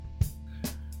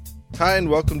Hi, and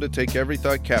welcome to Take Every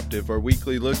Thought Captive, our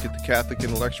weekly look at the Catholic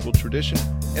intellectual tradition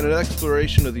and an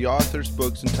exploration of the authors,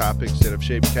 books, and topics that have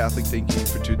shaped Catholic thinking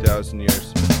for 2,000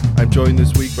 years. I'm joined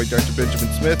this week by Dr.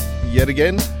 Benjamin Smith, yet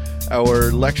again,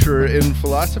 our lecturer in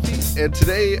philosophy, and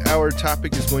today our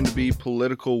topic is going to be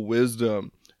political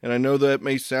wisdom. And I know that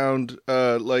may sound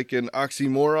like an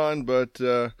oxymoron, but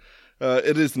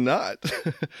it is not.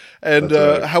 And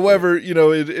right. however,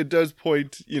 it does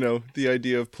point, the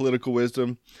idea of political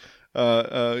wisdom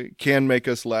can make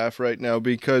us laugh right now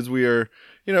because we are,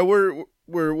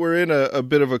 we're in a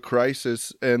bit of a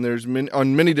crisis, and there's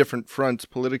on many different fronts,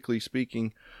 politically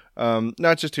speaking,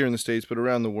 not just here in the States, but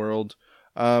around the world.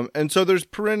 And so there's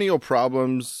perennial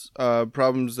problems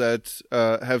that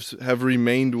have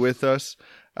remained with us.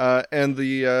 And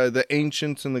the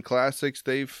ancients and the classics,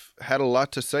 they've had a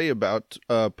lot to say about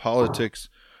politics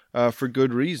for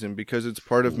good reason, because it's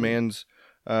part of man's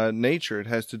nature. It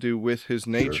has to do with his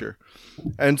nature.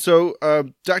 Sure. And so,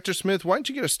 Dr. Smith, why don't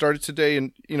you get us started today?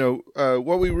 And,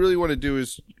 what we really want to do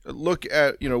is look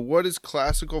at, what is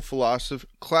classical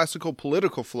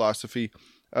political philosophy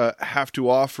have to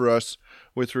offer us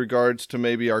with regards to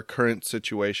maybe our current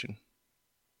situation.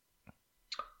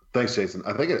 Thanks, Jason.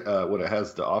 I think what it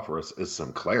has to offer us is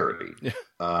some clarity. Yeah.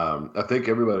 I think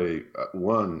everybody,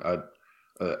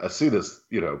 I see this,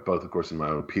 both, of course, in my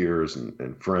own peers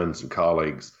and friends and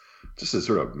colleagues, just a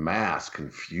sort of mass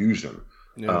confusion,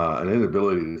 an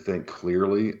inability to think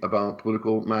clearly about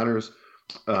political matters.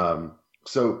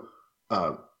 So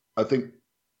I think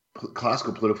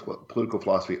classical political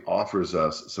philosophy offers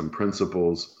us some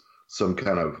principles, some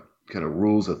kind of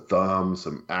rules of thumb,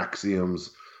 some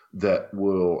axioms that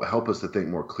will help us to think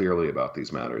more clearly about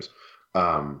these matters.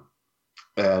 And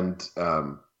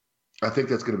I think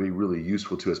that's going to be really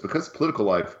useful to us because political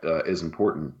life is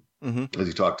important. Mm-hmm. As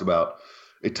you talked about,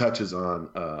 it touches on,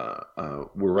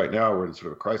 we're in sort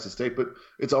of a crisis state, but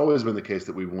it's always been the case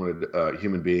that we wanted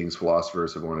human beings,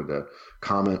 philosophers have wanted to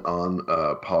comment on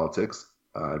politics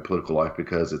and political life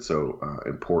because it's so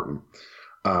important.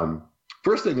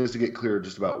 First thing is to get clear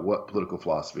just about what political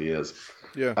philosophy is.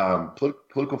 Yeah.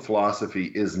 Political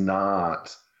philosophy is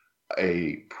not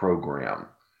a program.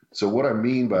 So what I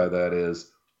mean by that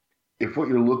is, if what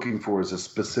you're looking for is a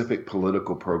specific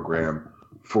political program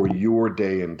for your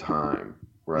day and time,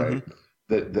 right? Mm-hmm.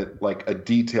 That like a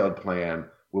detailed plan,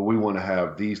 well, we want to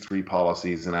have these 3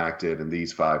 policies enacted and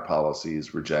these 5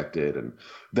 policies rejected and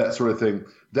that sort of thing.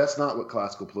 That's not what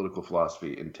classical political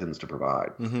philosophy intends to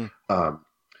provide. Mm-hmm.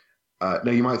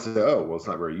 Now you might say, oh, well, it's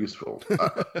not very useful.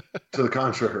 To the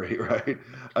contrary, right?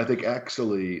 I think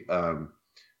actually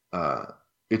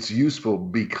it's useful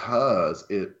because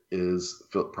it is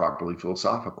properly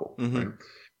philosophical. Mm-hmm. Right?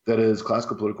 That is,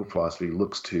 classical political philosophy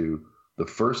looks to the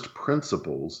first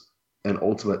principles and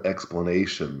ultimate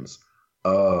explanations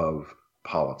of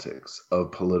politics,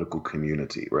 of political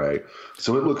community, right?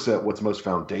 So it looks at what's most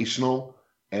foundational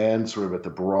and sort of at the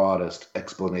broadest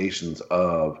explanations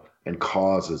of and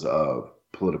causes of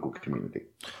political community.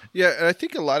 Yeah, and I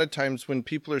think a lot of times when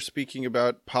people are speaking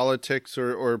about politics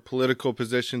or political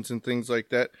positions and things like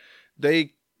that,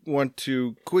 they want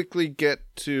to quickly get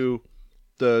to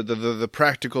the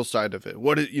practical side of it.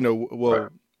 What is, right.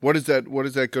 What is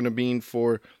that going to mean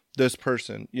for this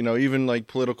person? Even like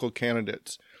political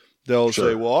candidates. They'll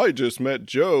say, well, I just met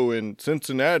Joe in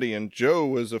Cincinnati and Joe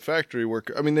was a factory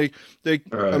worker. I mean, they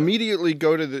right. immediately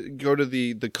go to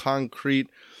the concrete,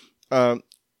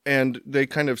 and they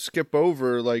kind of skip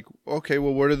over like, okay,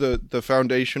 well, what are the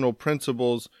foundational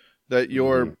principles that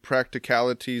your mm-hmm.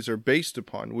 practicalities are based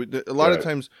upon? A lot right. of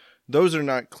times those are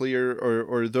not clear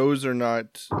or those are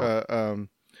not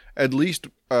at least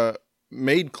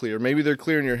made clear. Maybe they're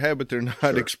clear in your head, but they're not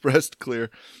sure. expressed clear.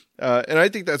 And I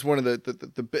think that's one of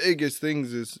the biggest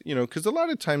things is, because a lot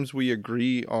of times we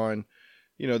agree on,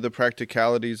 the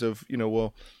practicalities of,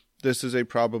 well, this is a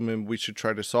problem and we should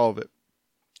try to solve it.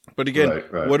 But again,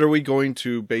 right. what are we going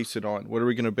to base it on? What are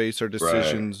we going to base our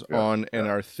decisions right. on and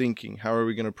our thinking? How are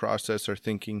we going to process our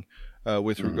thinking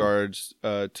with mm-hmm. regards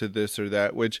to this or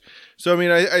that? So I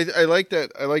mean, I like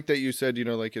that. I like that you said,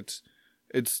 like it's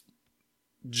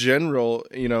general,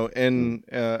 in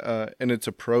its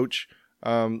approach,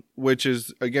 which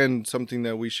is again something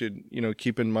that we should,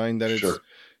 keep in mind that sure.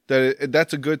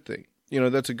 that's a good thing.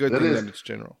 That's a good thing that it's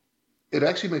general. It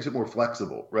actually makes it more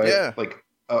flexible, right? Yeah. Like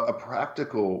a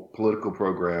practical political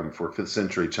program for 5th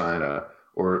century China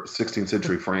or 16th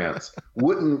century France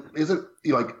wouldn't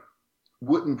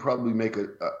probably make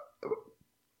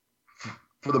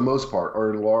for the most part,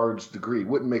 or in a large degree,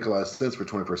 wouldn't make a lot of sense for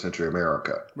 21st century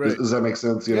America. Right. Does that make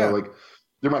sense?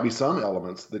 there might be some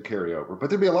elements that carry over, but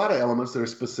there'd be a lot of elements that are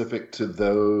specific to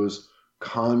those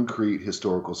concrete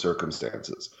historical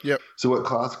circumstances. Yep. So what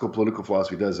classical political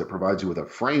philosophy does, it provides you with a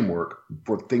framework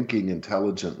for thinking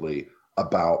intelligently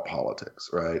about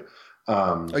politics, right?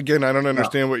 Again, I don't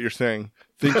understand what you're saying.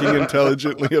 Thinking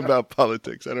intelligently about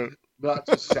politics. I don't. Not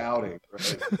just shouting,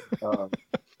 right?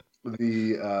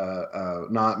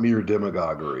 Not mere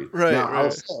demagoguery. Right. Now, right.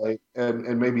 I'll say,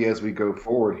 and maybe as we go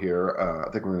forward here, I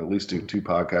think we're going to at least do 2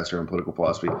 podcasts here on political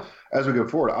philosophy. As we go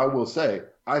forward, I will say,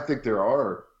 I think there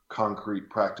are concrete,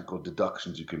 practical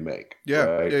deductions you can make. Yeah.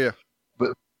 Right? Yeah.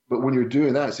 But when you're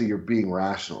doing that, so you're being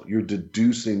rational. You're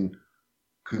deducing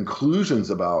conclusions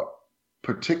about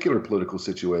particular political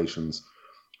situations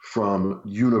from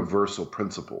universal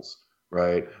principles,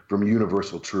 right? From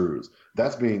universal truths.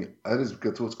 That's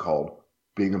what's called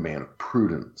being a man of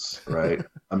prudence, right?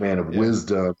 A man of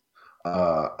wisdom,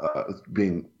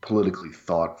 being politically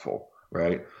thoughtful,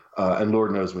 right? And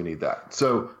Lord knows we need that.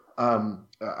 So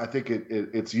I think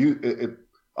it's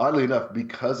oddly enough,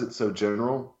 because it's so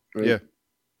general, right? Yeah.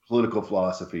 Political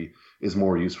philosophy is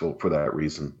more useful for that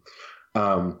reason.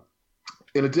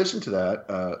 In addition to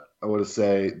that, I want to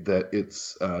say that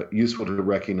it's useful to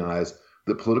recognize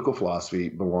that political philosophy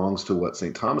belongs to what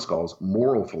St. Thomas calls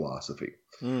moral philosophy.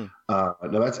 Now,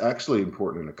 that's actually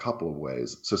important in a couple of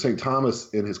ways. So St. Thomas,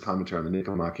 in his commentary on the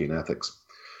Nicomachean Ethics,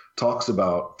 talks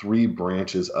about 3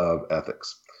 branches of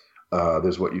ethics.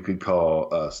 There's what you could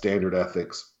call standard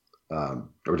ethics,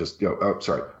 or just, 3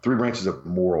 branches of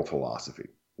moral philosophy.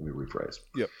 Let me rephrase.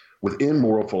 Yep. Within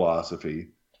moral philosophy,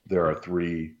 there are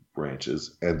 3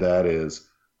 branches, and that is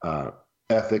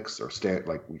ethics, or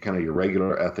kind of your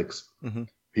regular ethics. Mm-hmm.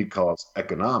 He calls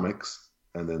economics,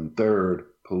 and then third,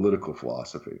 political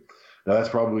philosophy. Now that's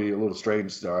probably a little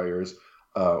strange to our ears.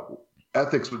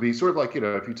 Ethics would be sort of like,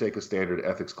 if you take a standard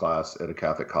ethics class at a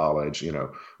Catholic college,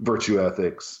 virtue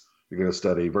ethics, you're going to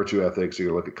study virtue ethics, you're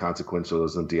going to look at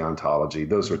consequentialism, deontology,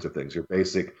 those sorts of things. Your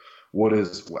basic,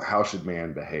 how should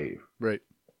man behave? Right.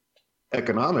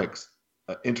 Economics,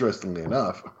 interestingly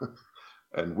enough,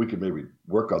 and we could maybe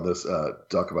work on this,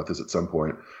 talk about this at some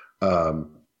point,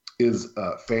 is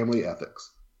family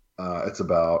ethics. It's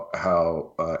about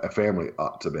how a family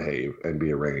ought to behave and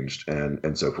be arranged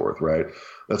and so forth, right?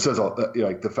 That says all that,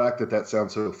 the fact that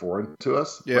sounds so foreign to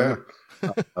us, yeah,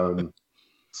 right?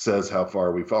 Says how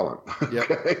far we've fallen. Yep.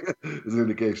 Okay, is an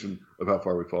indication of how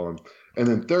far we've fallen. And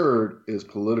then third is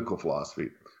political philosophy.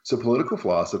 So political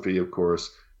philosophy, of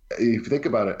course, if you think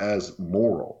about it as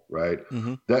moral, right?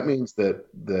 Mm-hmm. That means that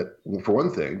for one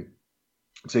thing,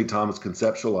 St. Thomas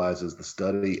conceptualizes the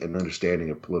study and understanding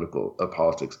of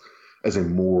politics as a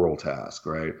moral task,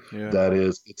 right? Yeah. That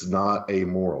is, it's not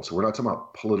amoral. So we're not talking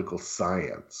about political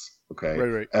science, okay?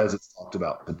 Right. As it's talked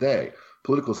about today.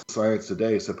 Political science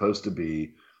today is supposed to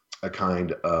be a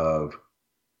kind of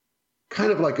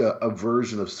like a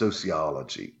version of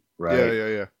sociology, right?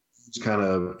 Yeah. It's kind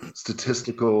of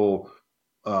statistical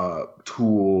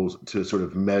tools to sort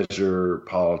of measure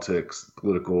politics,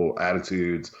 political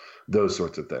attitudes, those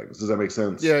sorts of things. Does that make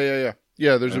sense? Yeah.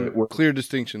 There's a clear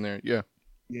distinction there. Yeah.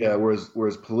 Yeah.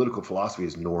 Whereas political philosophy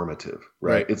is normative,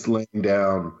 right? Right. It's laying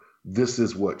down, this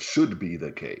is what should be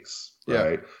the case,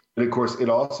 right? Yeah. And of course, it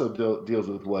also deals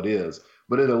with what is,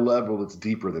 but at a level that's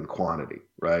deeper than quantity,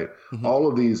 right? Mm-hmm. All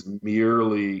of these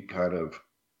merely kind of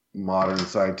modern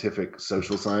scientific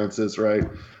social sciences, right?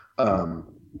 I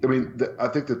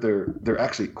think that they're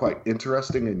actually quite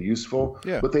interesting and useful,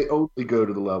 but they only go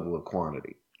to the level of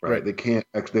quantity, right? They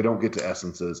don't get to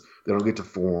essences, they don't get to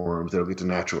forms, they don't get to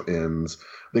natural ends.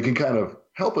 They can kind of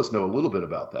help us know a little bit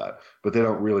about that, but they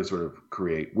don't really sort of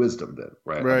create wisdom then,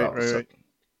 right? Right.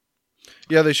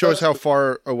 Yeah, they show us how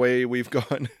far away we've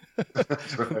gone.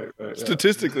 That's right.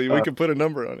 Statistically, we can put a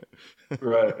number on it.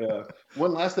 Right. Yeah.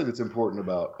 One last thing that's important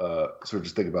about sort of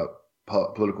just think about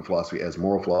political philosophy as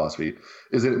moral philosophy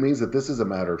is that it means that this is a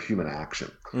matter of human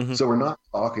action. Mm-hmm. So we're not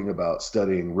talking about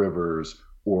studying rivers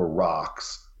or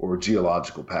rocks or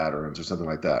geological patterns or something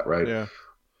like that, right? Yeah.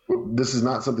 This is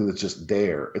not something that's just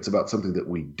there. It's about something that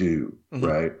we do, mm-hmm.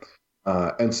 right?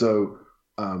 And so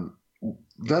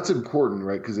that's important,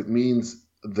 right? Because it means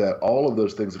that all of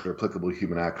those things that are applicable to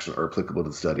human action are applicable to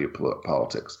the study of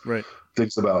politics. Right.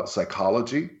 Things about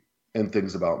psychology and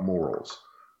things about morals.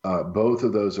 Both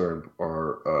of those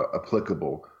are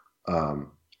applicable.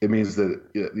 It means that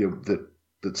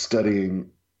that studying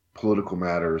political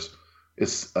matters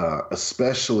is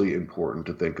especially important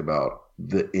to think about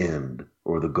the end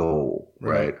or the goal,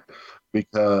 right?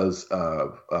 Because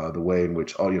of the way in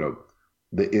which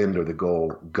the end or the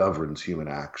goal governs human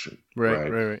action, Right,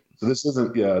 right? right, right. So this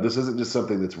isn't just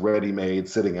something that's ready-made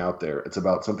sitting out there. It's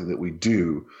about something that we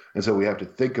do, and so we have to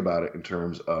think about it in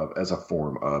terms of as a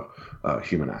form of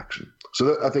human action. So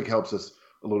that I think helps us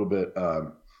a little bit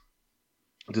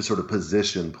to sort of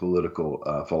position political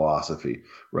philosophy,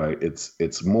 right?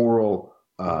 It's moral.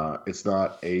 It's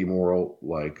not amoral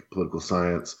like political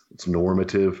science. It's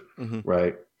normative, Hmm.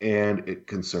 right? And it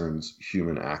concerns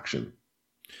human action.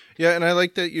 Yeah, and I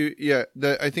like that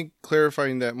that I think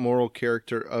clarifying that moral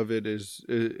character of it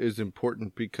is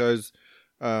important because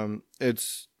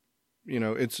it's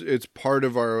it's part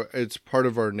of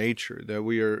our nature that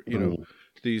we are Mm-hmm.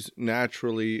 these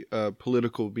naturally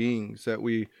political beings that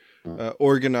we Mm-hmm.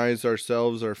 organize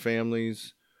ourselves, our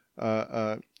families,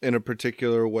 in a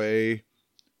particular way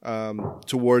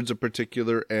towards a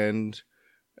particular end.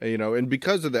 And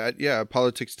because of that, yeah,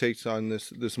 politics takes on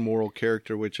this moral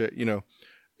character, which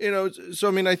so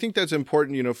I mean, I think that's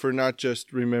important, for not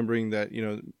just remembering that,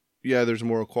 yeah, there's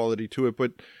moral quality to it,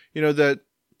 but that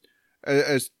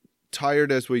as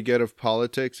tired as we get of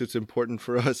politics, it's important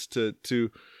for us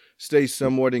to stay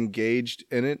somewhat engaged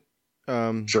in it.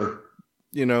 Um, Sure.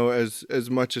 as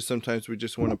much as sometimes we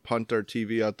just want to punt our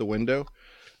TV out the window.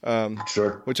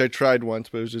 Sure. Which I tried once,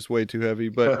 but it was just way too heavy.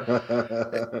 But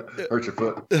Hurt your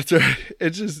foot. that's right.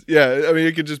 It's just, yeah. I mean,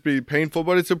 it could just be painful,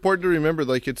 but it's important to remember,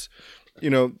 like it's,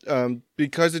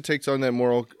 because it takes on that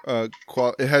moral,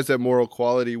 it has that moral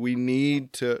quality. We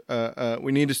need to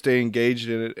stay engaged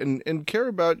in it and care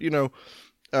about,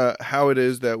 how it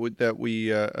is that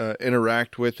we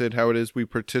interact with it, how it is we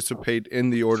participate in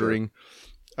the ordering,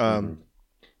 Mm-hmm.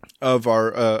 of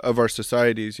our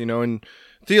societies, and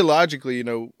theologically,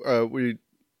 we,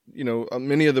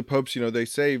 many of the popes, they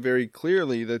say very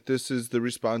clearly that this is the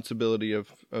responsibility of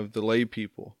the lay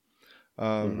people.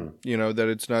 That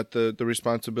it's not the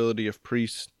responsibility of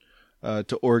priests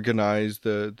to organize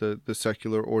the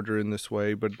secular order in this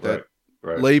way, but that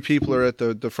lay people are at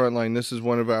the front line. This is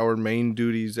one of our main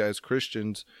duties as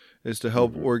Christians, is to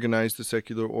help organize the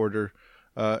secular order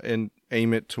and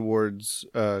aim it towards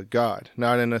God,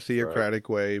 not in a theocratic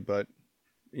way, but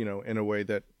in a way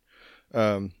that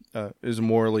is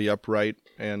morally upright.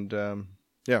 And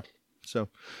yeah, so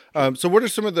what are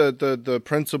some of the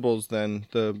principles then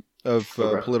of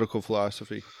political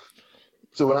philosophy?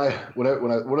 So one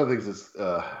of the things is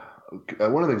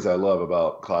one of the things I love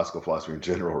about classical philosophy in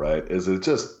general, right, is it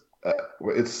just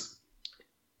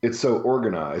it's so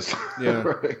organized, Yeah.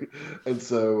 right? And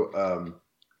so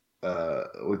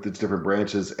with its different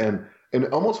branches and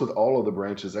almost with all of the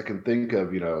branches I can think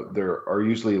of, there are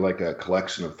usually like a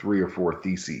collection of 3 or 4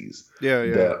 theses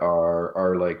that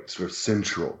are like sort of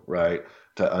central, right,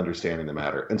 to understanding the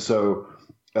matter. And so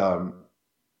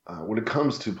when it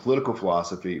comes to political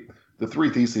philosophy, the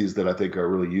 3 theses that I think are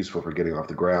really useful for getting off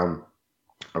the ground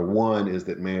are: 1 is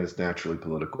that man is naturally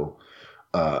political,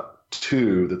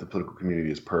 2 that the political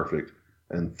community is perfect,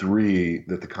 and 3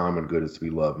 that the common good is to be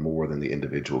loved more than the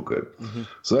individual good. Mm-hmm.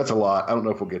 So that's a lot. I don't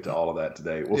know if we'll get to all of that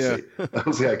today. We'll see.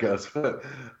 We'll see how it goes. But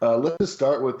let's just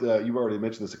start with you've already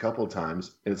mentioned this a couple of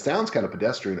times, and it sounds kind of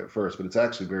pedestrian at first, but it's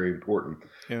actually very important.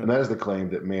 And that is the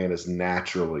claim that man is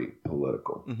naturally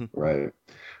political, right?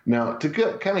 Now, to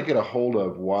get a hold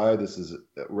of why this is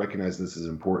recognize this is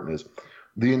important is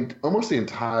almost the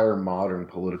entire modern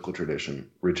political tradition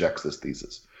rejects this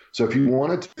thesis. So if you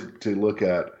wanted to look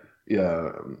at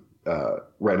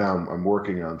right now I'm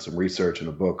working on some research and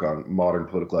a book on modern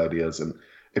political ideas, and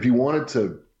if you wanted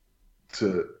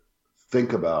to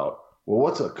think about, well,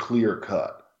 what's a clear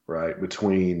cut, right,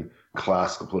 between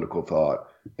classical political thought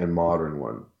and modern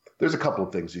one, there's a couple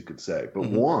of things you could say, but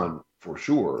one for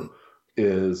sure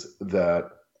is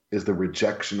the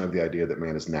rejection of the idea that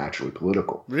man is naturally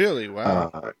political. Really?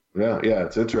 Wow. Yeah,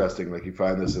 it's interesting. Like you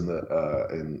find this in the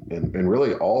in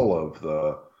really all of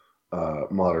the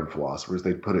modern philosophers.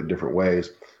 They put it in different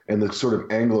ways. In the sort of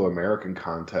Anglo-American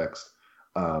context,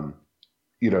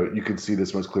 you can see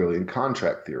this most clearly in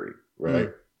contract theory, right?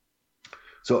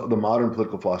 So the modern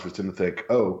political philosophers tend to think,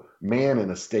 oh, man in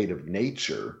a state of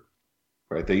nature,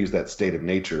 right? They use that state of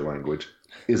nature language,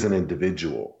 is an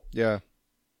individual. Yeah.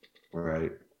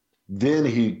 Right. Then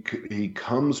he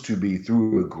comes to be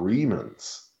through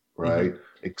agreements, right,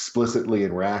 explicitly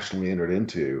and rationally entered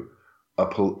into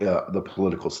the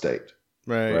political state.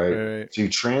 Right. So you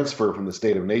transfer from the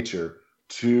state of nature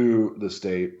to the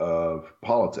state of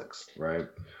politics, right?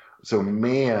 So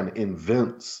man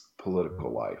invents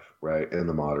political life, right, in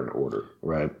the modern order,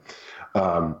 right?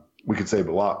 We could say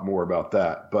a lot more about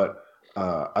that, but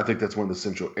I think that's one of the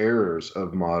central errors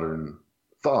of modern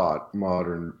thought,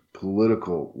 modern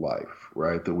political life,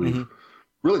 right, that we've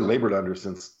really labored under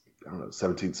since, I don't know,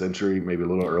 17th century, maybe a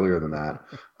little earlier than that.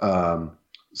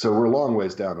 So we're a long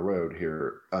ways down the road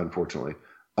here, unfortunately.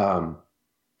 Um,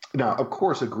 Now, of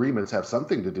course, agreements have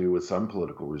something to do with some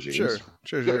political Sure, regimes.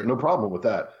 sure, Yeah, sure. no problem with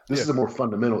that. This Yeah. is a more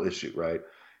fundamental issue, right?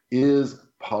 Is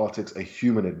politics a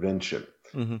human invention?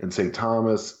 Hmm. And St.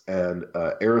 Thomas and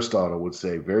Aristotle would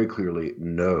say very clearly,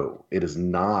 no, it is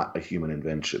not a human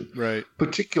invention. Right.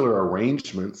 Particular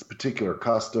arrangements, particular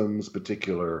customs,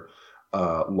 particular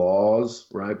laws,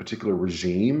 right? Particular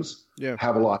regimes Yeah.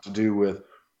 have a lot to do with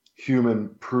human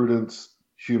prudence,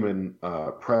 human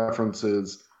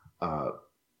preferences, uh,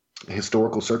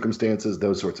 historical circumstances,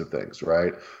 those sorts of things,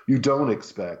 right? You don't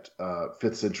expect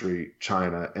 5th century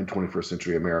China and 21st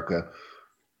century America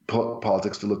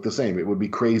politics to look the same. It would be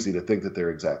crazy to think that they're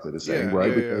exactly the same, Yeah.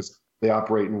 right? Yeah. Yeah. Because they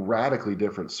operate in radically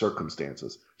different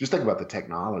circumstances. Just think about the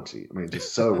technology. I mean,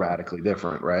 just so radically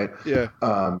different, right? Yeah.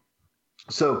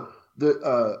 So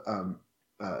the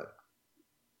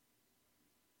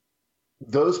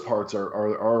those parts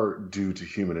are due to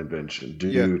human invention,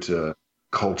 Yeah. due to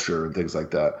culture and things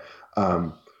like that.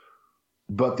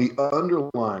 But the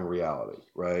underlying reality,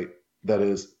 right, that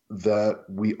is that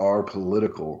we are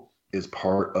political is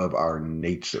part of our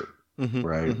nature, Hmm.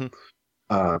 right?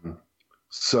 Hmm.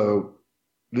 So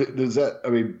does that? I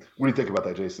mean, what do you think about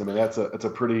that, Jason? I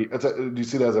mean, do you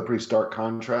see that as a pretty stark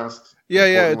contrast? Yeah.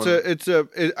 Yeah. Important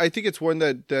one? I think it's one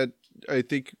that I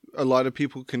think a lot of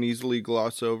people can easily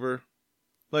gloss over.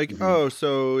 Like, Mhm. oh,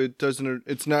 so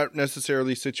it's not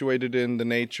necessarily situated in the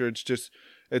nature.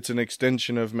 It's an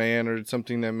extension of man, or it's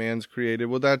something that man's created.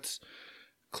 Well, that's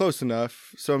close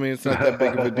enough. So, I mean, it's not that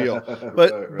big of a deal,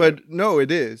 Right, right. but no, it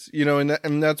is,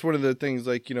 and that's one of the things,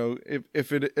 like,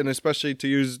 if it, and especially to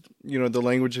use, the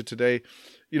language of today,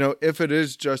 if it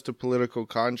is just a political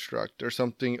construct or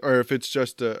something, or if it's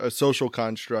just a social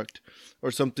construct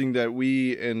or something that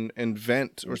we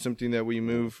invent, or something that we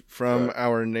move from Right.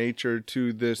 our nature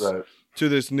to this,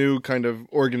 Right, new kind of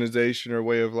organization or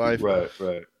way of life,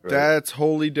 right. that's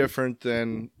wholly different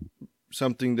than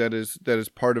something that is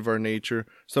part of our nature,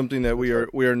 something that we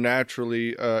are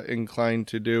naturally inclined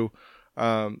to do.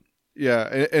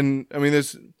 Yeah, and I mean,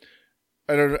 this,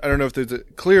 I don't know if there's a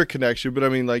clear connection, but I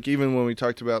mean, like, even when we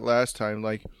talked about last time,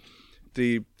 like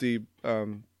the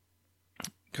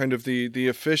kind of the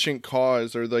efficient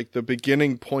cause, or like the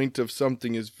beginning point of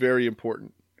something, is very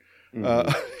important.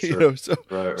 Mhm. Sure. So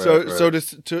Right.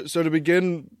 to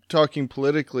begin talking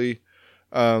politically,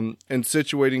 and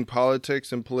situating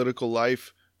politics and political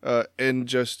life, and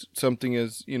just something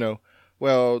as,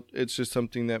 well, it's just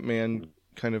something that man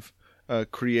kind of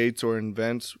creates or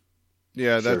invents.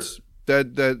 Yeah, Sure.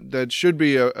 that should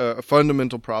be a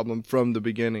fundamental problem from the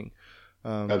beginning.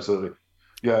 Absolutely.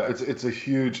 Yeah, it's a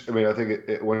huge. I mean, I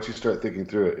think once you start thinking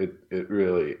through it, it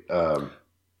really,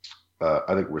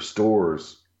 I think,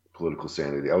 restores political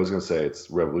sanity. I was going to say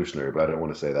it's revolutionary, but I don't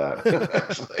want to say that.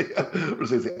 Actually, I'm going to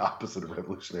say it's the opposite of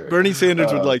revolutionary. Bernie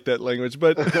Sanders would like that language,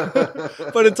 but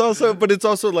but it's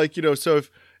also like, so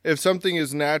if something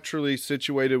is naturally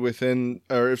situated within,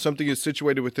 or if something is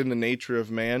situated within the nature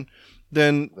of man,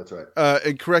 then That's right.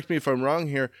 And correct me if I'm wrong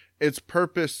here, its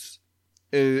purpose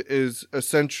is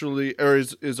essentially, or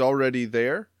is already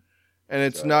there, and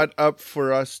it's not up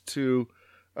for us to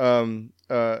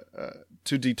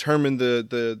determine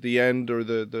the end, or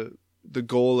the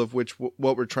goal of which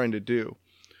what we're trying to do.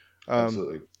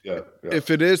 Absolutely. Yeah. If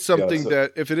it is something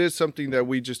that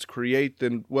we just create,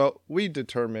 then, well, we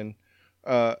determine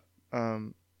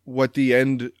what the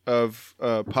end of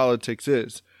politics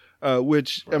is.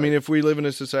 Which, right. I mean, if we live in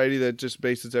a society that just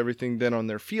bases everything then on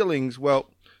their feelings, well,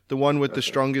 the one with the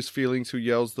strongest feelings, who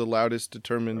yells the loudest,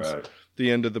 determines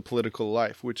the end of the political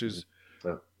life, which is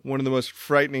one of the most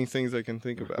frightening things I can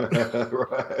think about.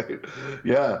 Right.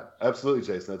 Yeah, absolutely,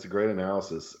 Jason. That's a great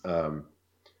analysis.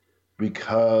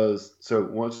 Because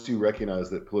once you recognize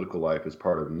that political life is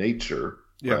part of nature,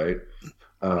 right?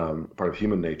 Part of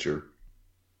human nature,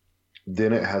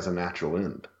 then it has a natural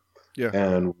end. Yeah.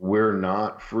 And we're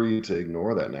not free to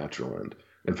ignore that natural end.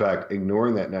 In fact,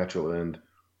 ignoring that natural end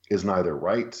is neither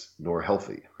right nor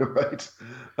healthy, right?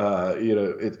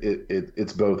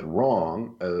 It's both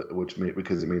wrong,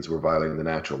 because it means we're violating the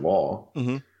natural law,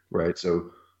 right?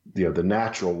 So, the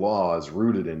natural law is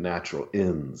rooted in natural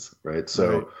ends, right?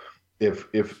 So,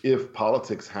 if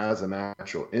politics has a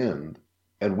natural end,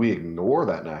 and we ignore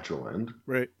that natural end,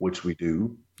 right, which we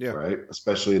do, right,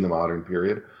 especially in the modern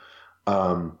period,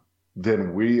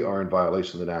 then we are in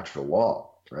violation of the natural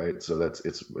law, right? So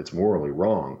it's morally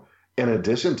wrong. In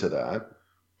addition to that,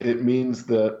 it means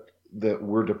that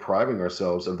we're depriving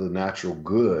ourselves of the natural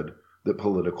good that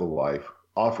political life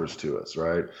offers to us,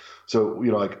 right? So,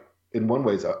 like in one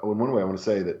way, I want to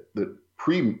say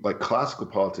that classical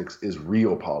politics is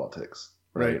real politics,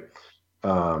 right?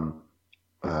 By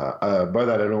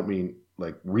that I don't mean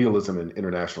like realism in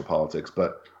international politics,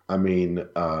 but I mean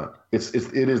it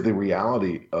is the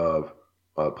reality of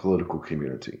a political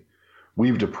community.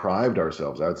 We've deprived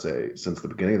ourselves, I'd say, since the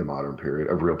beginning of the modern period,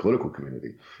 of real political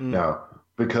community. Now,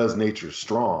 because nature's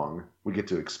strong, we get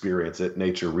to experience it.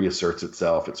 Nature reasserts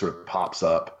itself. It sort of pops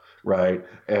up, right?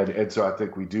 And so I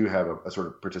think we do have a sort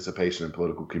of participation in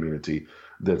political community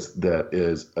that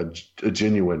is a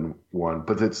genuine one,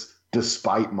 but that's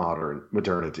despite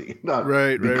modernity, not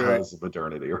because of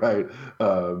modernity, right?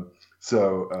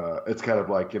 So it's kind of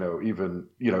like, even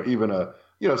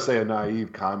a, say a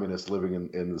naive communist living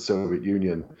in the Soviet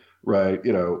Union, right?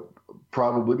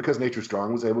 Probably because nature's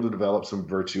strong was able to develop some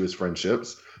virtuous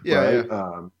friendships, right?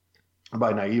 Yeah.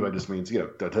 By naive, I just means,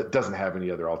 doesn't have any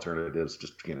other alternatives,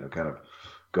 just, kind of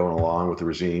going along with the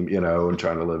regime, and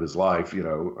trying to live his life,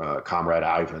 Comrade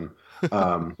Ivan, he's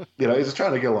just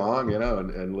trying to get along,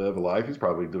 and live a life. He's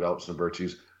probably developed some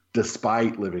virtues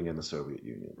despite living in the Soviet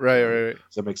Union. Right.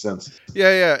 Does that make sense?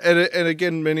 Yeah. And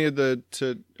again, many of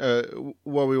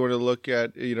what we want to look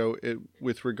at,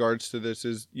 with regards to this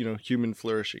is, human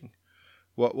flourishing.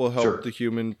 What will help the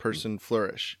human person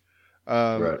flourish.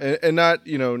 And not,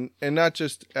 and not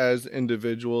just as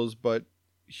individuals, but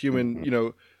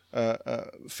human,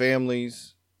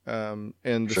 families, and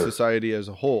the society as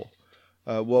a whole.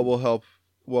 What will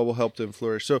help them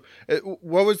flourish? So,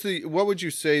 what would you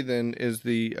say then is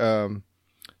the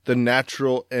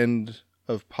natural end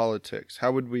of politics?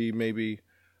 How would we maybe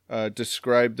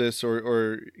describe this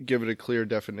or give it a clear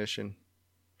definition?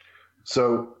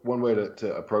 So, one way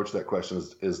to approach that question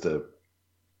is to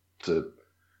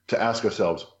ask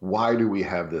ourselves, why do we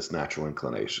have this natural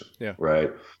inclination? Yeah.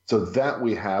 Right. So that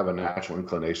we have a natural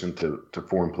inclination to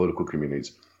form political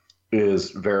communities is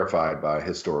verified by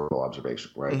historical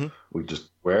observation, right? Mm-hmm. We just,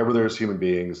 wherever there's human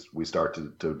beings, we start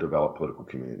to develop political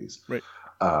communities. Right.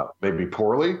 Maybe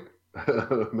poorly,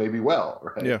 maybe well,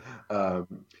 right? Yeah.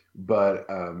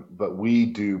 But we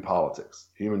do politics.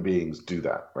 Human beings do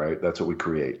that, right? That's what we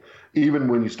create. Even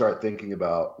when you start thinking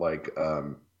about like,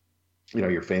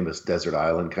 your famous desert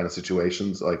island kind of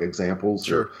situations, like examples,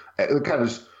 sure, or kind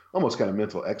of almost kind of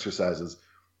mental exercises,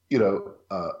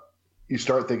 you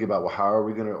start thinking about, well, how are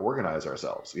we going to organize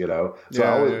ourselves? So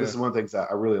this is one of the things that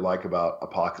I really like about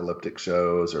apocalyptic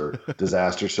shows or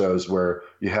disaster shows, where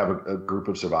you have a group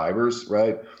of survivors,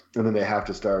 right? And then they have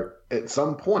to start at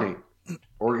some point.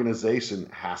 Organization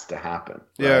has to happen,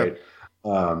 right?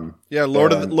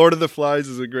 Lord of the Flies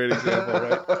is a great example,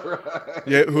 right? Right.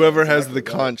 Yeah, whoever has the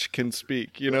conch can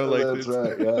speak, That's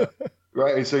right, yeah.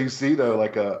 Right. And so you see though,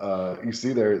 like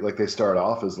they start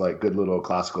off as like good little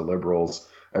classical liberals,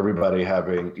 everybody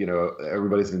having,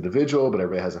 everybody's an individual, but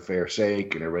everybody has a fair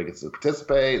shake and everybody gets to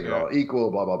participate and they're all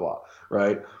equal, blah, blah, blah.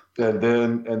 Right. And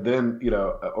then,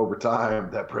 over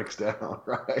time that breaks down,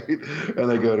 right? And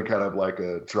they go to kind of like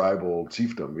a tribal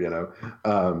chiefdom,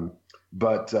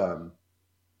 but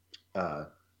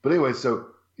anyway, so,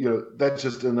 that's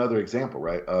just another example,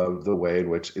 right, of the way in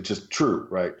which it's just true,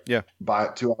 right? Yeah. By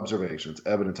evident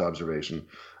observation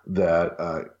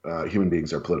that human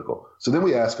beings are political. So then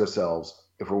we ask ourselves,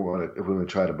 if we want to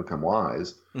try to become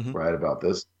wise, mm-hmm. right, about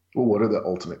this, well, what are the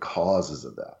ultimate causes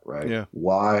of that, right? Yeah.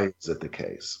 Why is it the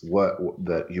case?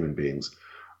 That human beings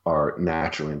are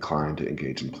naturally inclined to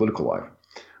engage in political life,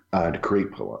 to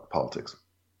create politics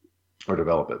or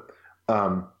develop it?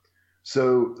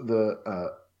 So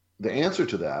the answer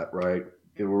to that, right,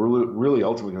 we're really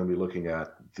ultimately going to be looking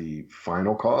at the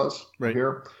final cause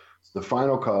here. The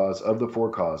final cause of the four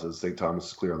causes, St. Thomas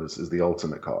is clear on this, is the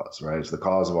ultimate cause, right? It's the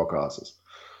cause of all causes,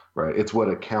 right? It's what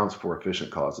accounts for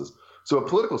efficient causes. So a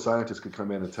political scientist could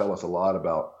come in and tell us a lot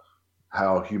about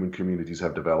how human communities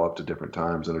have developed at different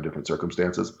times under different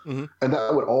circumstances. Mm-hmm. And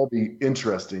that would all be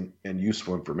interesting and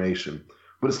useful information,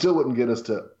 but it still wouldn't get us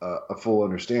to a full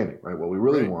understanding, right? What we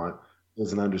really want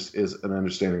is an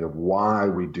understanding of why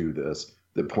we do this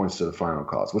that points to the final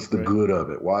cause. What's the good of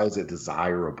it? Why is it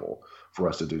desirable for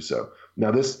us to do so?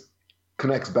 Now, this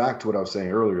connects back to what I was saying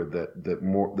earlier,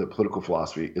 that political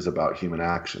philosophy is about human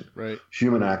action. Right.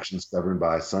 Human action is governed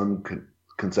by some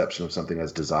conception of something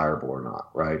as desirable or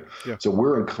not, right? Yeah. So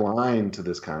we're inclined to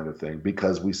this kind of thing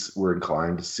because we're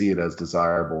inclined to see it as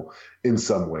desirable in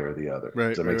some way or the other. Right.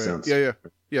 Does that make sense?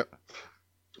 Yeah.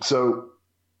 So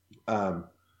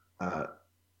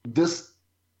this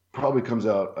probably comes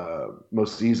out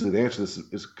most easily. The answer to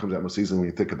this comes out most easily when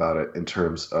you think about it in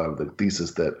terms of the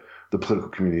thesis that the political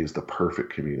community is the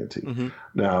perfect community. Mm-hmm.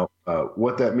 Now,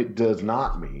 What that does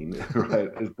not mean, right,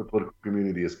 is the political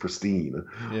community is pristine,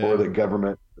 Yeah. or that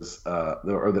government is,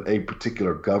 or that a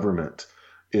particular government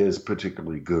is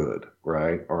particularly good,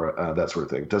 right, or that sort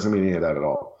of thing. It doesn't mean any of that at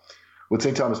all. What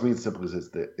St. Thomas means simply is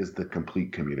the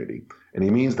complete community, and he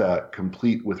means that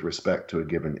complete with respect to a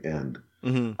given end,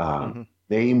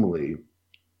 namely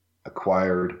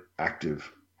acquired active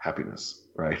happiness,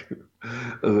 right?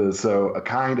 So a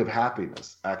kind of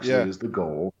happiness actually is the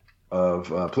goal of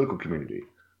political community.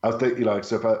 I was thinking,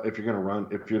 so if you're going to run,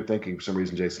 if you're thinking for some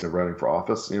reason, Jason, of running for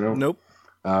office, Nope.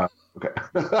 Okay.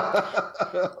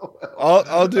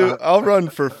 I'll run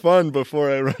for fun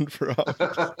before I run for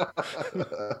office.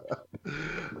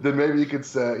 Then maybe you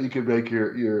could make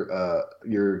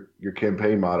your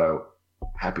campaign motto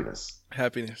happiness.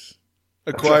 Happiness.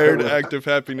 Acquired active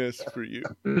happiness for you.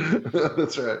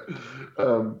 That's right.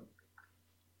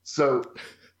 So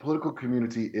political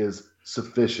community is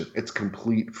sufficient. It's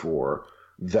complete for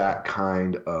that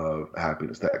kind of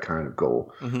happiness, that kind of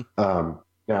goal.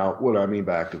 Now, what do I mean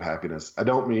by active happiness? I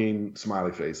don't mean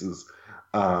smiley faces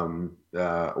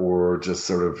or just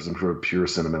sort of some sort of pure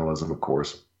sentimentalism, of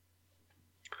course.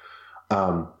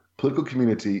 Political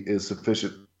community is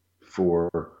sufficient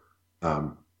for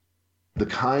the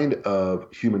kind of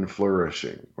human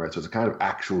flourishing, right? So it's a kind of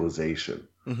actualization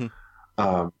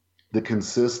that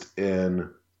consists in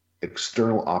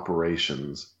external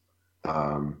operations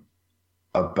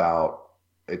about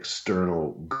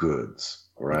external goods,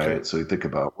 right? Okay. So you think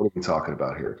about, what are we talking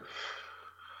about here?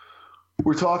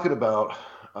 We're talking about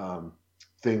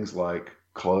things like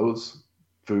clothes,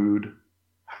 food,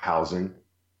 housing,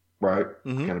 right?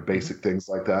 Kind of basic things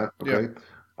like that, okay?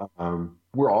 Yeah.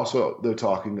 We're also, they're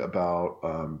talking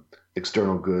about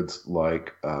external goods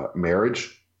like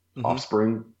marriage,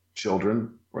 offspring,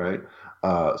 children, right?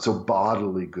 So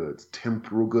bodily goods,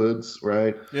 temporal goods,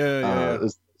 right? Yeah.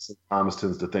 Thomas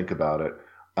tends to think about it.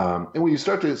 And when you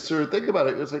start to sort of think about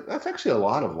it, it's like, that's actually a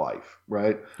lot of life,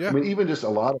 right? Yeah. I mean, even just a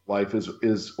lot of life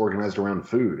is organized around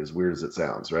food, as weird as it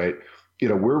sounds, right?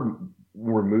 We're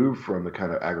removed from the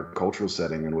kind of agricultural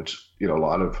setting in which, a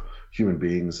lot of human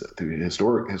beings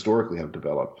historically have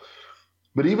developed.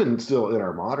 But even still in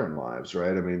our modern lives,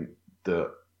 right? I mean,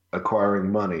 the acquiring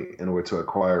money in order to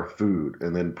acquire food,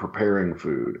 and then preparing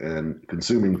food and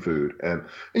consuming food. And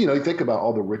you think about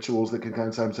all the rituals that can kind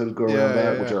of sometimes go around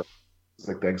that, which are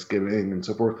like Thanksgiving and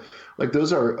so forth. Like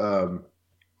those are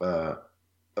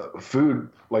food,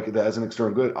 like that as an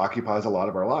external good, occupies a lot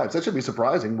of our lives. That should be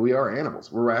surprising. We are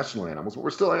animals. We're rational animals, but we're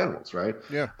still animals, right?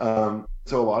 Yeah.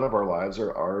 So a lot of our lives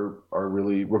are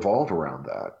really revolve around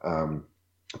that.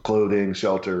 Clothing,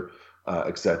 shelter,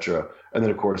 etc. And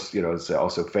then of course, it's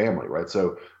also family, right?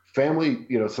 So family,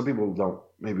 some people don't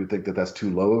maybe think that that's too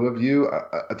low of a view.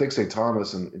 I think St.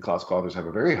 Thomas and classical authors have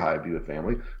a very high view of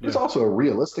family. But it's also a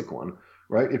realistic one,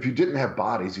 right? If you didn't have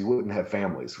bodies, you wouldn't have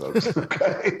families, folks.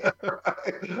 Okay. Right?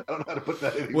 I don't know how to put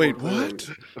that anymore. Wait, what?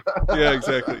 Yeah,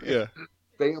 exactly. Yeah.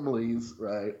 Families,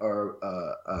 right, are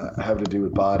have to do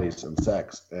with bodies and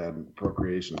sex and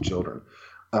procreation of children.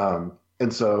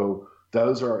 And so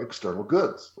those are external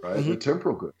goods, right? They're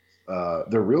temporal goods.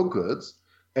 They're real goods,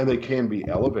 and they can be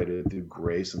elevated through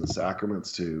grace and the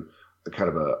sacraments to a kind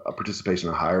of a participation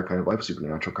in a higher kind of life,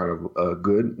 supernatural kind of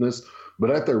goodness.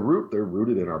 But at their root, they're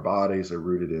rooted in our bodies. They're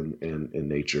rooted in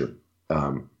nature,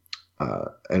 and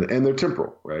they're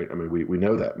temporal, right? I mean, we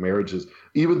know that marriage is,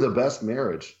 even the best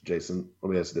marriage. Jason,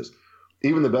 let me ask you this: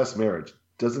 even the best marriage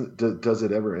does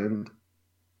it ever end?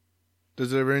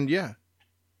 Does it ever end? Yeah.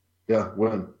 Yeah.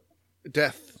 When?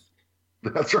 Death.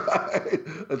 That's right.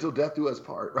 Until death do us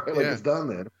part, right? Like it's done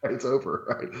then, right? It's over,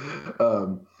 right?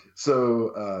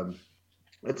 So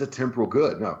it's a temporal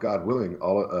good. Now, God willing,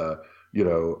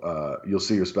 you'll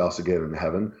see your spouse again in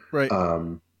heaven, right?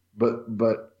 But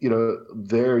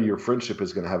there your friendship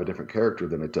is going to have a different character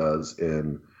than it does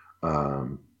in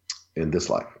this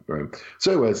life, right?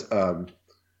 So, anyways,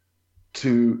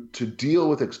 to deal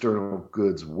with external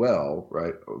goods well,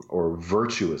 right, or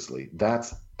virtuously,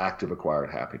 that's active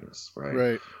acquired happiness, right?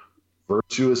 Right.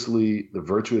 Virtuously, the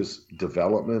virtuous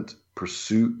development,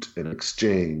 pursuit, and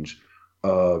exchange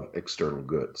of external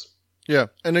goods. Yeah,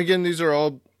 and again, these are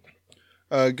all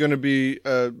going to be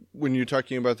when you're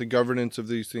talking about the governance of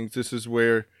these things. This is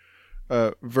where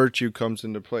virtue comes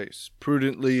into place.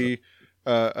 Prudently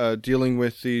dealing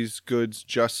with these goods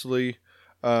justly.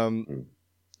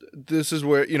 This is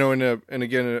where in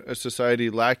a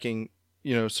society lacking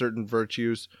certain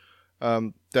virtues.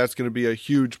 That's going to be a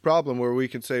huge problem where we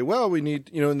can say, well, we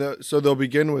need, so they'll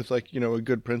begin with like, a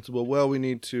good principle. Well, we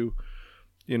need to,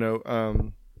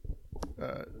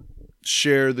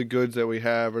 share the goods that we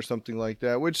have or something like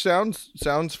that, which sounds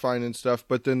fine and stuff,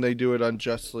 but then they do it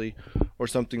unjustly or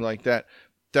something like that.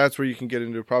 That's where you can get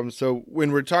into a problem. So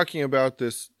when we're talking about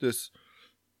this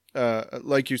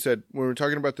like you said, when we're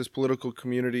talking about this political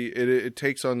community, it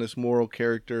takes on this moral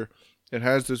character. It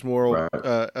has this moral,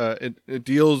 it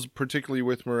deals particularly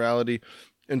with morality.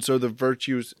 And so the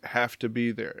virtues have to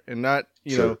be there, and not,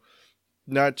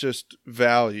 not just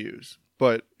values,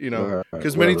 but,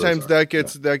 because many times that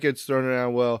gets thrown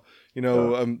around. Well,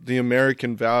 the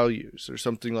American values or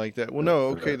something like that. Well, no,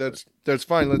 okay, that's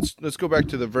fine. Let's go back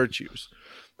to the virtues.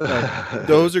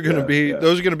 Those are going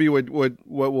to be what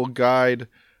will guide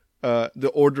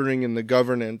the ordering and the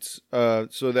governance,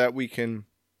 so that we can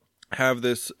have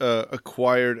this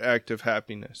acquired act of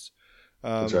happiness.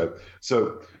 That's right.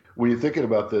 So when you're thinking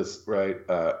about this, right,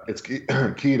 it's key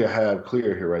to have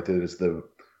clear here, right, that it's the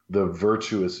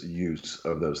virtuous use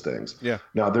of those things. Yeah.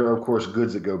 Now, there are, of course,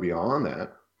 goods that go beyond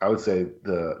that. I would say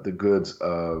the goods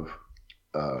of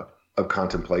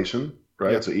contemplation,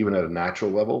 right? Yeah. So even at a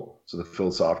natural level, so the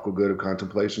philosophical good of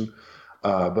contemplation,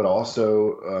 but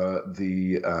also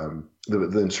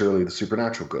then surely the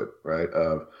supernatural good, right,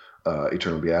 of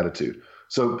eternal beatitude.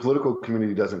 So political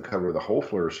community doesn't cover the whole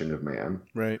flourishing of man,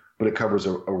 right? But it covers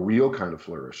a real kind of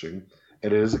flourishing,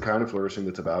 and it is a kind of flourishing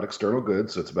that's about external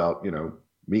goods. So it's about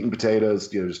meat and potatoes,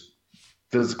 just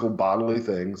physical bodily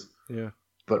things,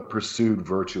 but pursued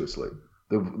virtuously.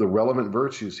 The relevant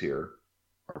virtues here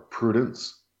are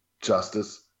prudence,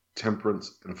 justice,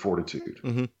 temperance, and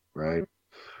fortitude, right?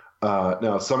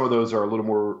 Now, some of those are a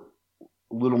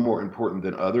little more important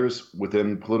than others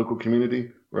within political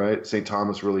community, right? St.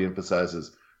 Thomas really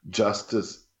emphasizes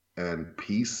justice and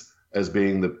peace as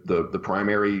being the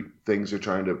primary things you're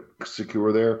trying to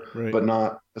secure there, right. But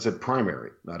not, I said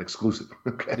primary, not exclusive.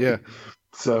 Okay. Yeah.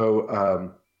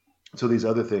 So these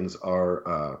other things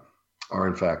are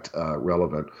in fact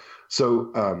relevant.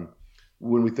 So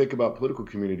when we think about political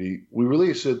community, we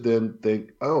really should then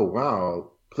think, oh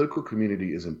wow, political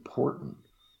community is important.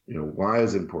 Why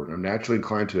is it important? I'm naturally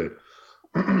inclined to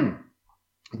it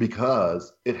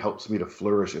because it helps me to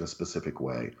flourish in a specific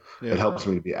way. Yeah. It helps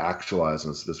me to be actualized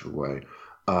in a specific way.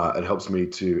 It helps me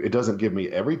to, it doesn't give me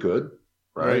every good,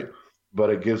 right? But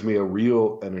it gives me a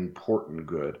real and important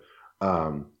good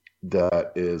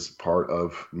that is part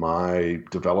of my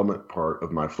development, part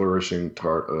of my flourishing,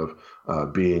 part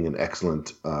of being an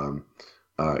excellent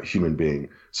human being.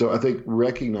 So I think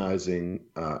recognizing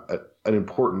an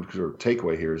important sort of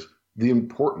takeaway here is the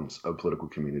importance of political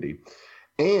community.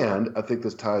 And I think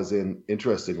this ties in,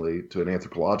 interestingly, to an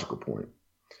anthropological point.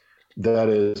 That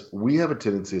is, we have a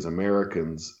tendency as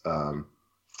Americans, and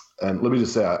let me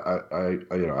just say,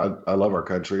 I love our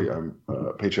country. I'm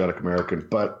a patriotic American,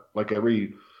 but like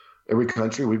every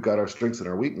country, we've got our strengths and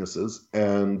our weaknesses.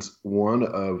 And one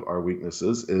of our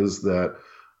weaknesses is that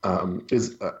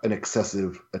is an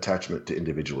excessive attachment to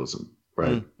individualism,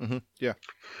 right? Mm-hmm. Yeah.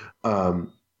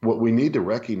 What we need to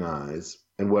recognize,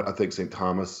 and what I think St.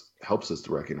 Thomas helps us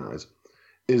to recognize,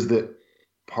 is that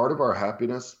part of our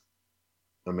happiness,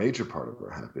 a major part of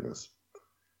our happiness,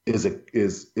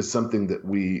 is something that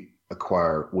we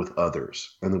acquire with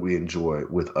others and that we enjoy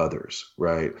with others,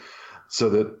 right? So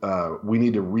that we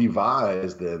need to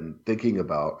revise then thinking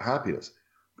about happiness.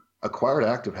 Acquired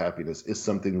active happiness is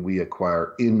something we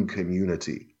acquire in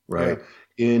community, right?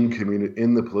 Yeah. In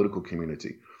the political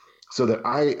community. So that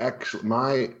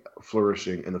my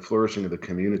flourishing and the flourishing of the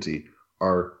community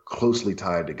are closely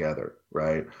tied together,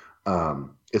 right?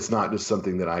 It's not just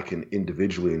something that I can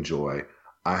individually enjoy.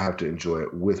 I have to enjoy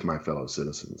it with my fellow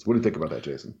citizens. What do you think about that,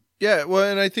 Jason? Yeah, well,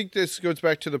 and I think this goes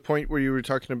back to the point where you were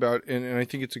talking about, and I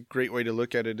think it's a great way to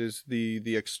look at it, is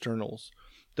the externals.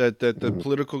 That the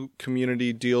political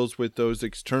community deals with those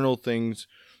external things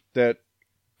that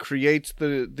creates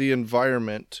the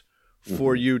environment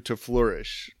for you to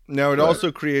flourish. Now, it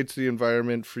also creates the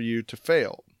environment for you to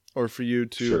fail or for you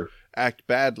to act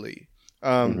badly,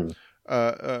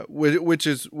 which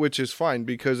is fine,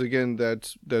 because again,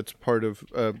 that's part of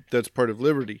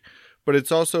liberty. But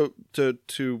it's also to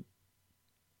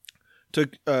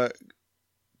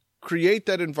create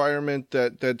that environment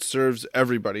that serves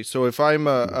everybody. So if I'm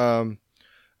my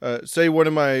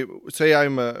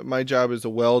job is a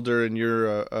welder and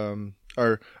you're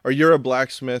or you're a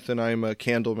blacksmith and I'm a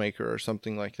candle maker or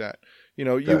something like that. You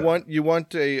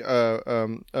want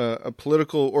a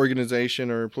political organization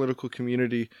or a political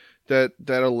community that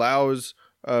allows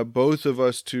both of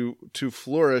us to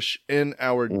flourish in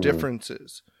our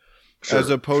differences.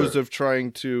 As opposed to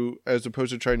trying to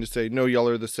say, no, y'all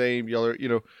are the same. Y'all are,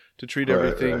 to treat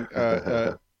everything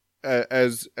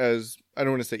as I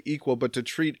don't want to say equal, but to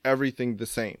treat everything the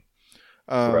same.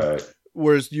 Right.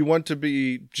 Whereas you want to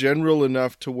be general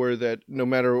enough to where that no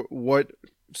matter what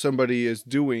somebody is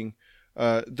doing,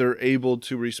 they're able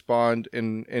to respond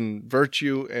in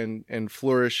virtue and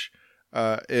flourish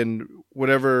in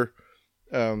whatever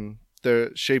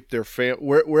the shape their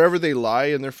wherever they lie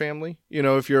in their family. You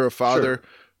know, if you're a father, Sure.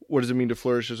 what does it mean to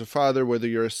flourish as a father? Whether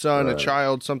you're a son, a Right.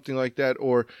 child, something like that,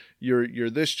 or you're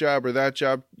this job or that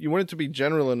job, you want it to be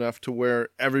general enough to where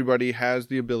everybody has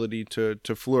the ability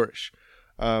to flourish.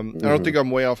 I don't think I'm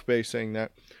way off base saying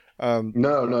that.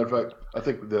 No, no. In fact, I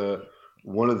think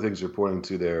one of the things you're pointing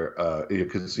to there,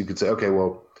 because you could say, okay,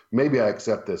 well, maybe I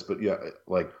accept this, but yeah,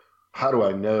 like, how do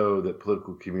I know that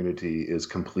political community is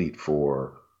complete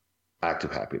for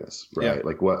active happiness, right? Yeah.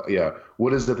 Like, what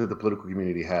is it that the political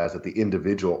community has that the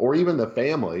individual or even the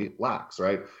family lacks,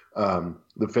 right?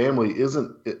 The family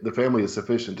is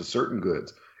sufficient to certain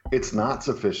goods. It's not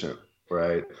sufficient,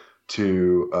 right,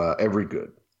 to every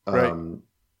good. Right.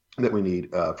 That we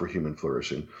need for human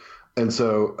flourishing. And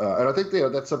so, and I think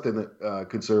that's something that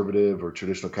conservative or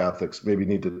traditional Catholics maybe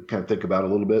need to kind of think about a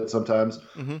little bit sometimes.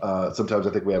 Sometimes I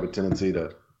think we have a tendency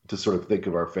to sort of think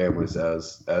of our families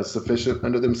as sufficient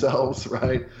unto themselves,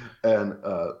 right? And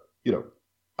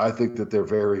I think that they're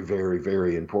very, very,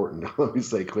 very important. Let me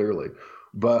say clearly.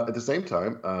 But at the same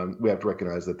time, we have to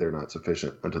recognize that they're not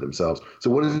sufficient unto themselves. So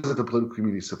what is it the political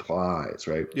community supplies,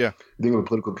 right? Yeah. Think of a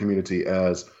political community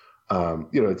as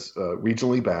it's a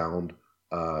regionally bound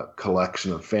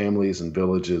collection of families and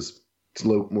villages,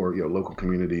 local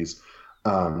communities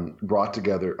brought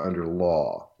together under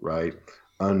law, right?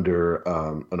 Under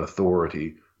an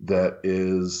authority that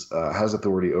has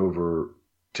authority over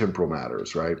temporal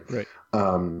matters, right? Right.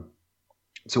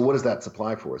 So what does that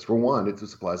supply for us? For one, it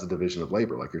supplies a division of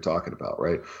labor, like you're talking about,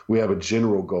 right? We have a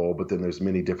general goal, but then there's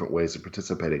many different ways of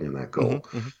participating in that goal.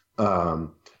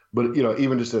 But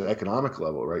even just at an economic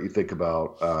level, right? You think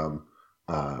about,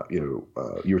 you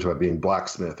were talking about being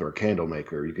blacksmith or a candle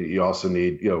maker. You also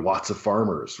need, lots of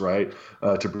farmers, right,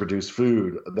 to produce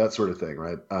food, that sort of thing,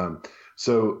 right?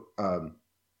 So,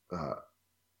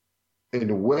 in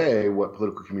a way, what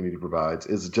political community provides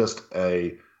is just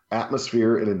a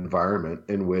atmosphere and environment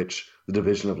in which the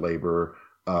division of labor,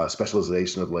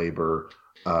 specialization of labor,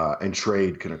 and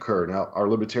trade can occur. Now, our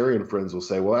libertarian friends will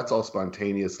say, well, that's all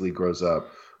spontaneously grows up,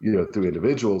 through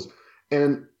individuals.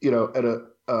 And,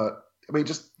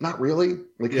 just not really.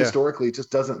 Like, historically, it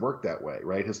just doesn't work that way,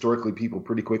 right? Historically, people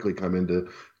pretty quickly come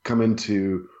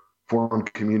into form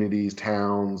communities,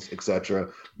 towns, etc.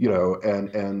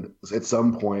 And at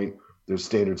some point, there's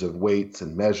standards of weights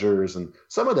and measures, and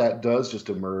some of that does just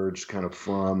emerge kind of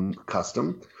from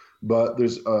custom. But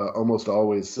there's almost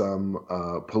always some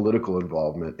political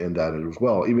involvement in that as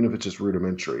well, even if it's just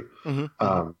rudimentary.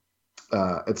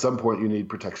 At some point, you need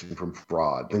protection from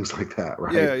fraud, things like that,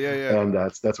 right? Yeah. And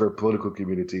that's where political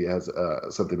community has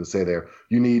something to say there.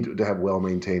 You need to have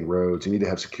well-maintained roads. You need to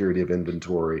have security of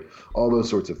inventory, all those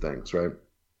sorts of things, right?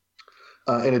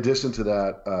 In addition to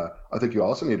that, I think you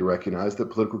also need to recognize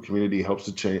that political community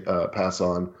helps to pass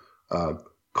on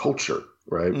culture,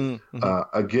 right?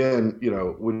 Again, we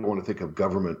don't want to think of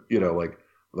government,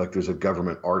 like there's a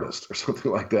government artist or something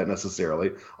like that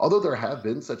necessarily. Although there have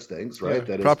been such things, right?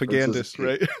 Yeah, that propagandists,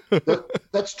 right?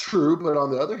 That's true. But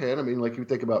on the other hand, like you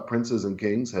think about princes and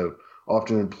kings have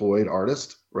often employed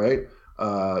artists, right?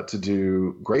 To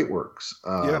do great works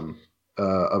of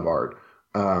art.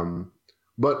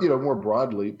 But, more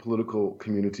broadly, political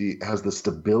community has the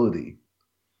stability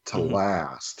to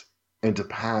last and to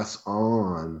pass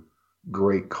on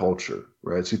great culture,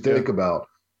 right? So you think about,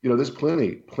 there's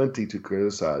plenty to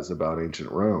criticize about ancient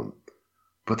Rome,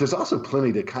 but there's also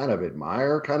plenty to kind of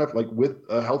admire, kind of like with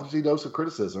a healthy dose of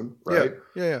criticism, right?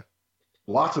 Yeah.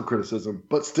 Lots of criticism,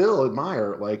 but still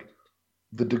admire, like,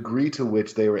 the degree to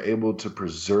which they were able to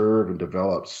preserve and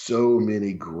develop so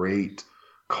many great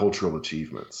cultural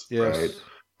achievements, right?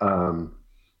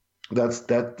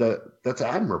 That's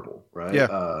admirable, right?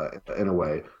 In a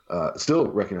way, still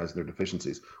recognizing their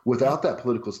deficiencies. Without that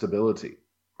political stability,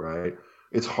 right,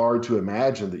 it's hard to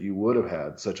imagine that you would have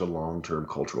had such a long-term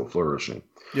cultural flourishing.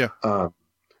 And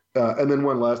then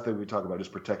one last thing we talk about is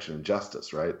protection and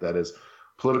justice, right? That is,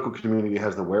 political community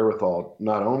has the wherewithal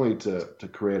not only to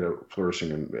create a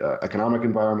flourishing economic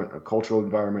environment, a cultural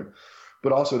environment,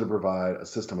 but also to provide a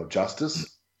system of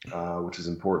justice, which is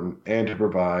important, and to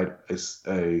provide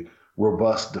a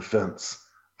robust defense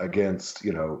against,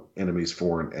 enemies,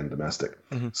 foreign and domestic.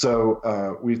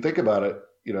 So we think about it,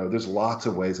 there's lots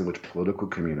of ways in which political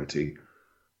community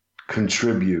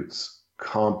contributes,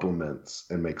 complements,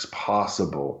 and makes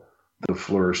possible the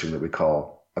flourishing that we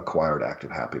call acquired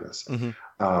active happiness.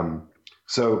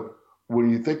 So when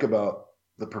you think about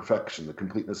the perfection, the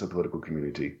completeness of political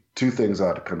community, two things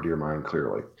ought to come to your mind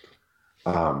clearly.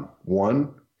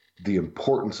 One, the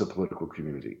importance of political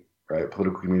community, right?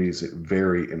 Political community is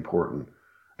very important.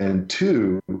 And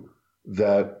two,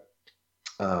 that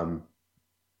that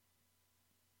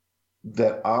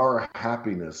our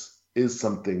happiness is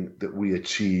something that we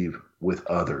achieve with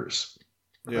others,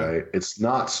 right? It's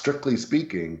not, strictly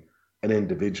speaking, an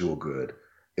individual good.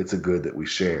 It's a good that we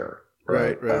share,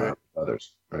 right?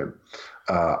 Others, right?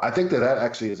 I think that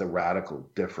actually is a radical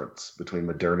difference between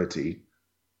modernity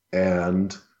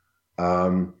and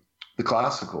the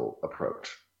classical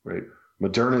approach, right?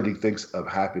 Modernity thinks of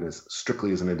happiness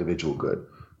strictly as an individual good,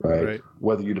 right?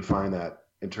 Whether you define that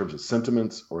in terms of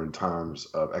sentiments or in terms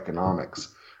of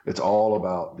economics, it's all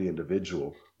about the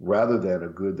individual rather than a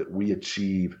good that we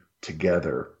achieve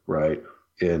together, right?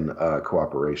 In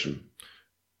cooperation.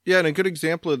 Yeah, and a good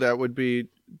example of that would be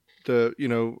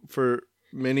for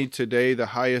many today, the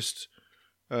highest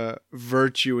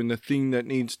virtue and the thing that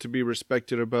needs to be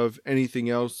respected above anything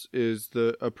else is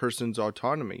a person's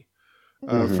autonomy.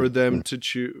 For them to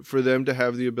choose, for them to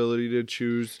have the ability to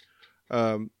choose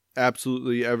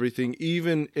absolutely everything,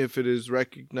 even if it is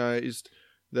recognized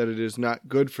that it is not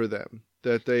good for them,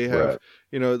 that they have,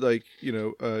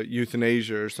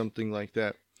 euthanasia or something like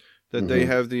that, that they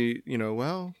have the,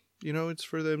 it's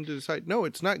for them to decide. No,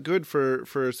 it's not good for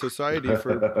a society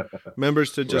for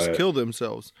members to just kill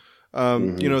themselves.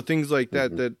 Things like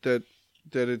that, that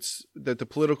the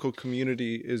political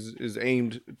community is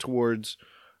aimed towards,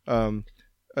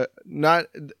 not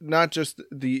just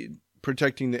the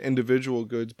protecting the individual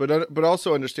goods, but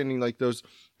also understanding like those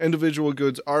individual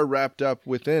goods are wrapped up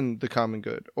within the common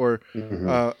good, or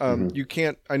you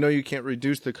can't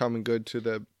reduce the common good to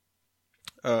the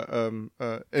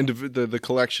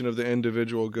collection of the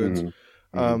individual goods.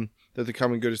 That the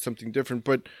common good is something different,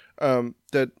 but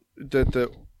that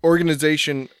the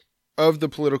organization of the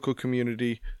political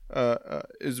community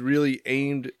is really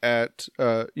aimed at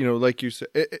like you said,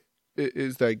 it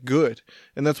is that good,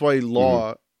 and that's why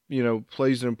law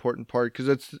plays an important part, because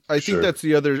I think that's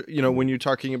the other, when you're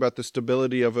talking about the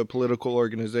stability of a political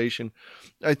organization,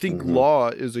 I think law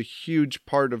is a huge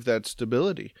part of that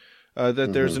stability.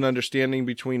 That there's an understanding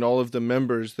between all of the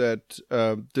members that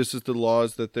this is the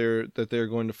laws that they're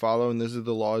going to follow, and this is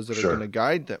the laws that are going to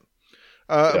guide them.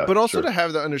 But also to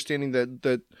have the understanding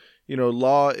that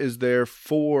law is there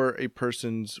for a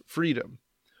person's freedom.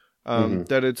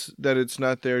 That it's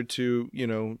not there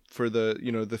to for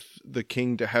the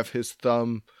king to have his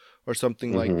thumb or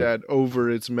something like that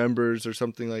over its members or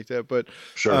something like that, but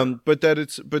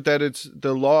that it's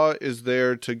the law is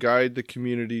there to guide the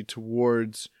community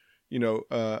towards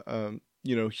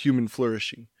human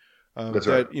flourishing.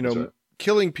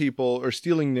 Killing people or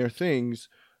stealing their things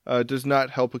does not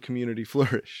help a community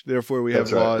flourish. Therefore, we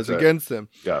have laws against them.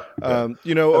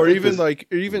 Or even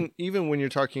when you're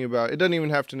talking about, it doesn't even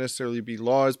have to necessarily be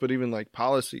laws, but even like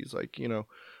policies, like,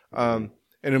 an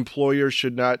employer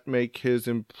should not make his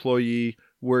employee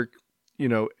work,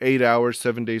 8 hours,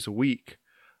 7 days a week.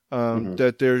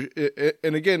 That there,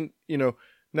 and again,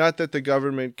 not that the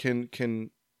government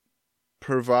can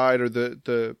provide, or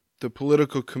the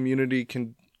political community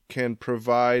can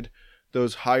provide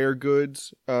those higher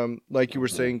goods, like you were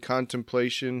saying,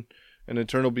 contemplation and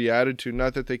eternal beatitude.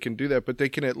 Not that they can do that, but they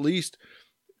can at least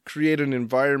create an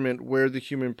environment where the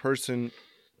human person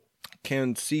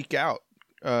can seek out,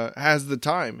 has the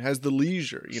time, has the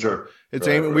leisure. It's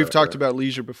we've talked about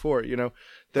leisure before.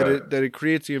 That it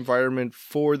creates the environment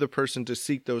for the person to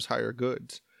seek those higher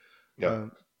goods.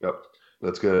 Yep.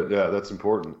 That's good. Yeah, that's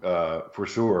important for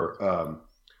sure.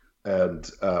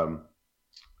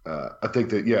 I think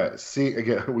that, see,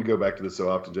 again, we go back to this so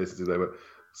often, Jason, today, but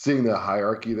seeing the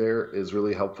hierarchy there is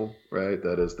really helpful, right?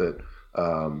 That is that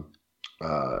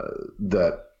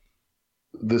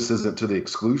this isn't to the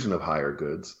exclusion of higher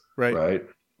goods, right?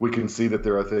 We can see that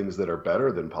there are things that are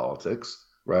better than politics,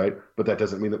 right? But that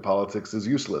doesn't mean that politics is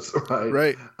useless, right?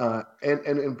 Right. And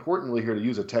importantly here, to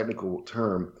use a technical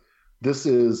term, this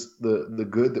is the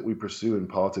good that we pursue in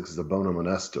politics is a bonum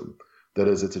honestum. That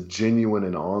is, it's a genuine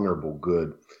and honorable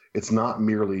good. It's not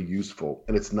merely useful,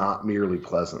 and it's not merely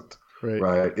pleasant,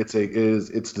 right?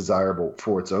 It's desirable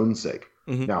for its own sake.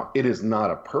 Now, it is not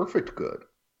a perfect good,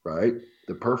 right?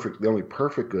 The only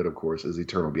perfect good, of course, is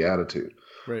eternal beatitude,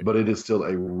 but it is still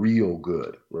a real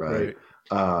good, right?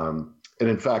 And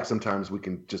in fact, sometimes we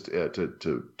can just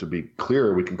to be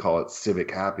clear, we can call it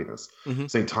civic happiness.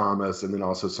 St. Thomas, and then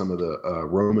also some of the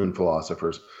Roman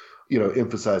philosophers,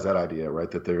 emphasize that idea, right?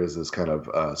 That there is this kind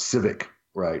of civic,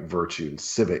 virtue and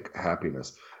civic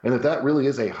happiness. and that really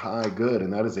is a high good,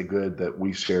 and that is a good that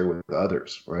we share with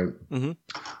others, right? In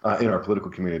our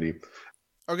political community.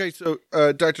 Okay, so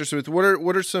Dr. Smith, what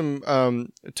are some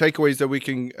takeaways that we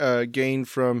can gain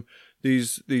from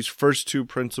these first two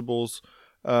principles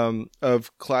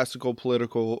of classical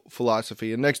political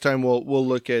philosophy? And next time we'll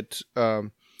look at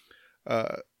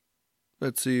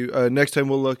next time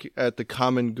we'll look at the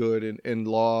common good in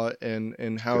law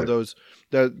and how those,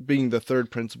 that being the third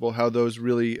principle, how those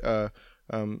really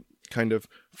kind of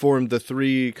form the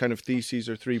three kind of theses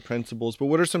or three principles. But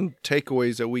what are some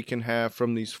takeaways that we can have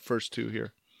from these first two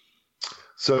here?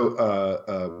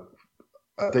 So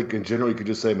I think in general you could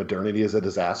just say modernity is a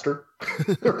disaster,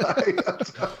 right?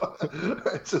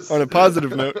 On a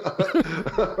positive note.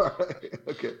 Right.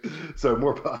 Okay. So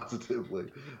more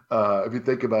positively, if you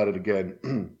think about it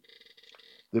again,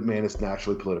 that man is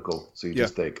naturally political. So you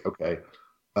just think, okay,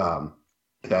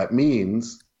 that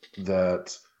means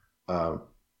that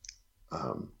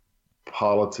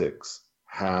politics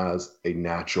has a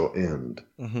natural end,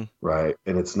 right?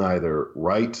 And it's neither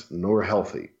right nor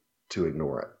healthy to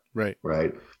ignore it.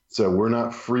 Right. So we're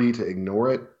not free to ignore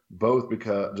it, both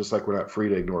because just like we're not free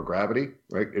to ignore gravity,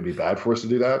 right? It'd be bad for us to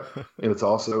do that. And it's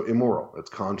also immoral. It's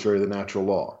contrary to the natural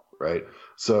law, right?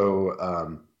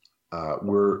 So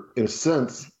we're in a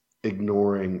sense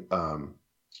ignoring,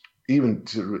 even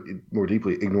to more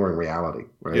deeply ignoring reality,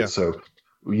 right? Yeah. So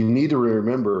you need to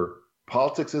remember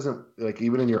politics isn't like,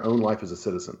 even in your own life as a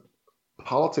citizen,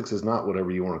 politics is not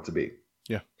whatever you want it to be.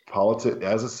 Yeah. Politics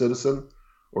as a citizen,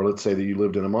 or let's say that you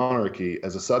lived in a monarchy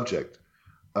as a subject,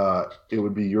 it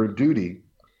would be your duty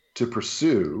to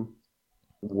pursue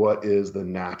what is the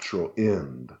natural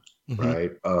end,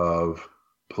 right, of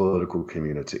political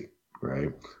community, right?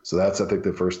 So that's, I think,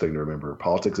 the first thing to remember.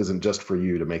 Politics isn't just for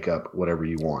you to make up whatever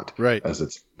you want, right? As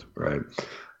it's right.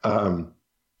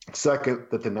 Second,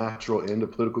 that the natural end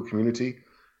of political community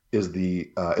is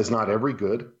not every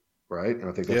good, right? And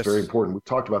I think that's very important. We've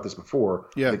talked about this before.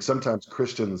 Yeah. I think sometimes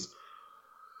Christians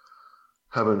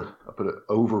have an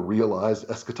over-realized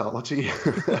eschatology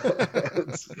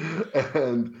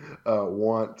and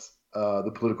want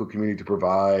the political community to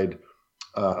provide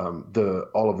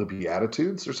all of the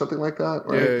Beatitudes or something like that,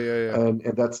 right? Yeah. And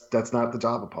that's not the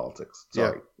job of politics.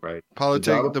 Sorry, right?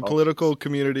 The political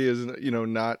community is,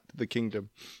 not the kingdom.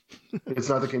 It's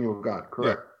not the kingdom of God,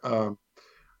 correct?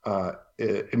 Yeah.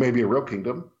 It may be a real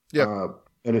kingdom, and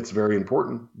it's very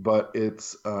important, but it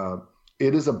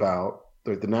is about,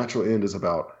 the natural end is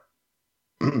about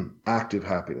active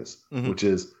happiness, which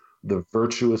is the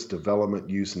virtuous development,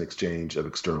 use, and exchange of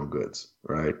external goods,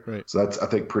 right? So that's, I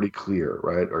think, pretty clear,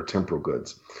 right? Or temporal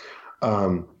goods.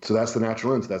 So that's the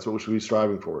natural end. So that's what we should be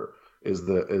striving for, is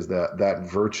that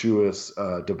virtuous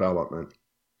development.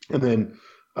 And then,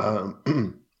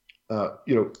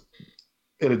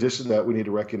 in addition to that, we need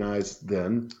to recognize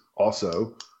then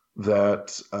also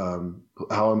that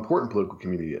how important political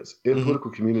community is. If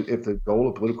the goal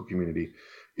of political community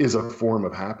is a form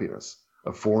of happiness,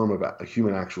 a form of a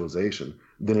human actualization,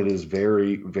 then it is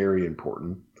very, very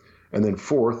important. And then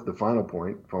fourth, the final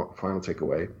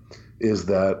takeaway is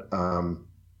that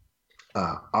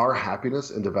our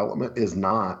happiness and development is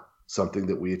not something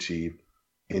that we achieve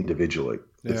individually.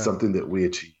 Yeah. It's something that we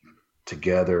achieve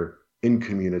together, in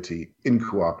community, in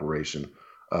cooperation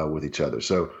with each other.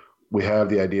 So we have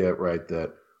the idea, right,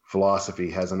 that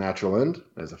philosophy has a natural end,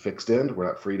 has a fixed end. We're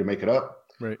not free to make it up.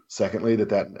 Right. Secondly,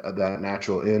 that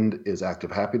natural end is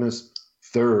active happiness.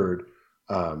 Third,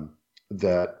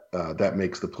 that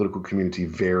makes the political community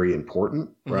very important,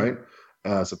 right?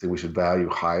 Something we should value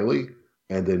highly.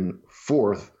 And then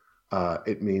fourth,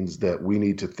 it means that we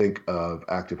need to think of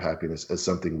active happiness as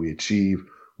something we achieve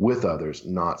with others,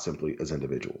 not simply as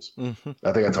individuals.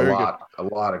 I think that's a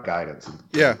lot of guidance.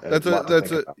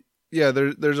 Yeah,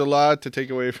 there's a lot to take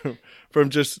away from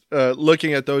just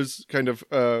looking at those kind of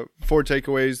four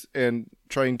takeaways and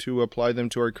trying to apply them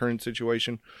to our current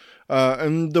situation.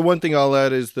 And the one thing I'll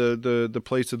add is the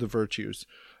place of the virtues,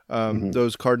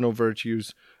 those cardinal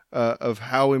virtues, of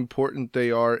how important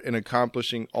they are in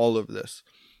accomplishing all of this.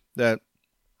 That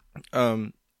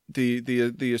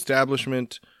the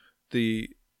establishment, the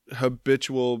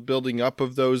habitual building up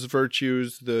of those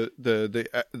virtues,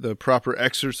 the proper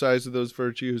exercise of those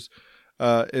virtues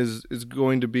is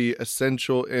going to be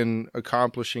essential in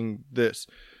accomplishing this.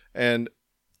 And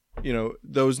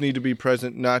those need to be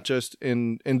present not just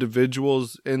in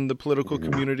individuals in the political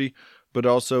community, but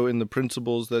also in the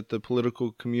principles that the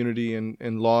political community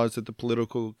and laws that the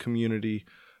political community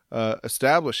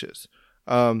establishes.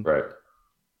 Right.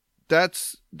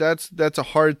 that's a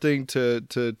hard thing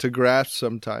to grasp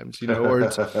sometimes, or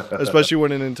it's, especially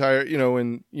when an entire,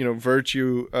 when,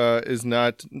 virtue is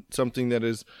not something that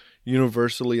is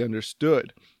universally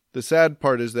understood. The sad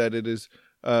part is that it is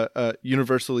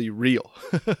universally real.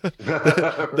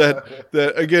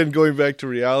 that again, going back to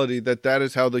reality, that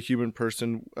is how the human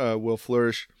person will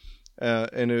flourish,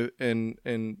 and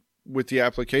with the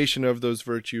application of those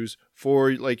virtues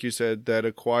for, like you said, that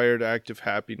acquired active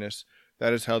happiness.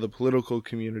 That is how the political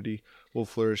community will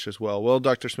flourish as well. Well,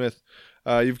 Dr. Smith,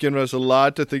 you've given us a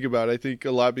lot to think about. I think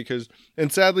a lot because,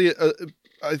 and sadly,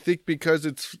 I think because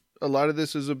it's, a lot of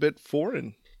this is a bit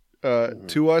foreign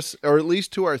to us, or at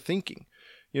least to our thinking.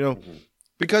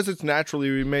 Because it's naturally,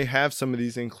 we may have some of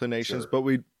these inclinations, but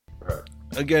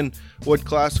again, what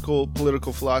classical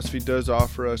political philosophy does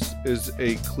offer us is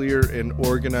a clear and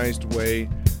organized way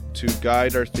to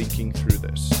guide our thinking through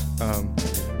this.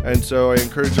 And so I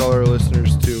encourage all our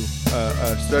listeners to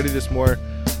study this more.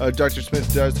 Dr.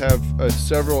 Smith does have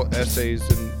several essays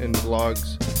and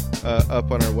blogs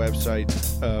up on our website,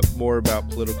 more about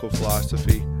political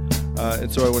philosophy.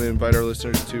 And so I want to invite our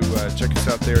listeners to check us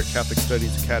out there at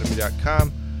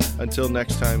CatholicStudiesAcademy.com. Until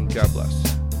next time, God bless.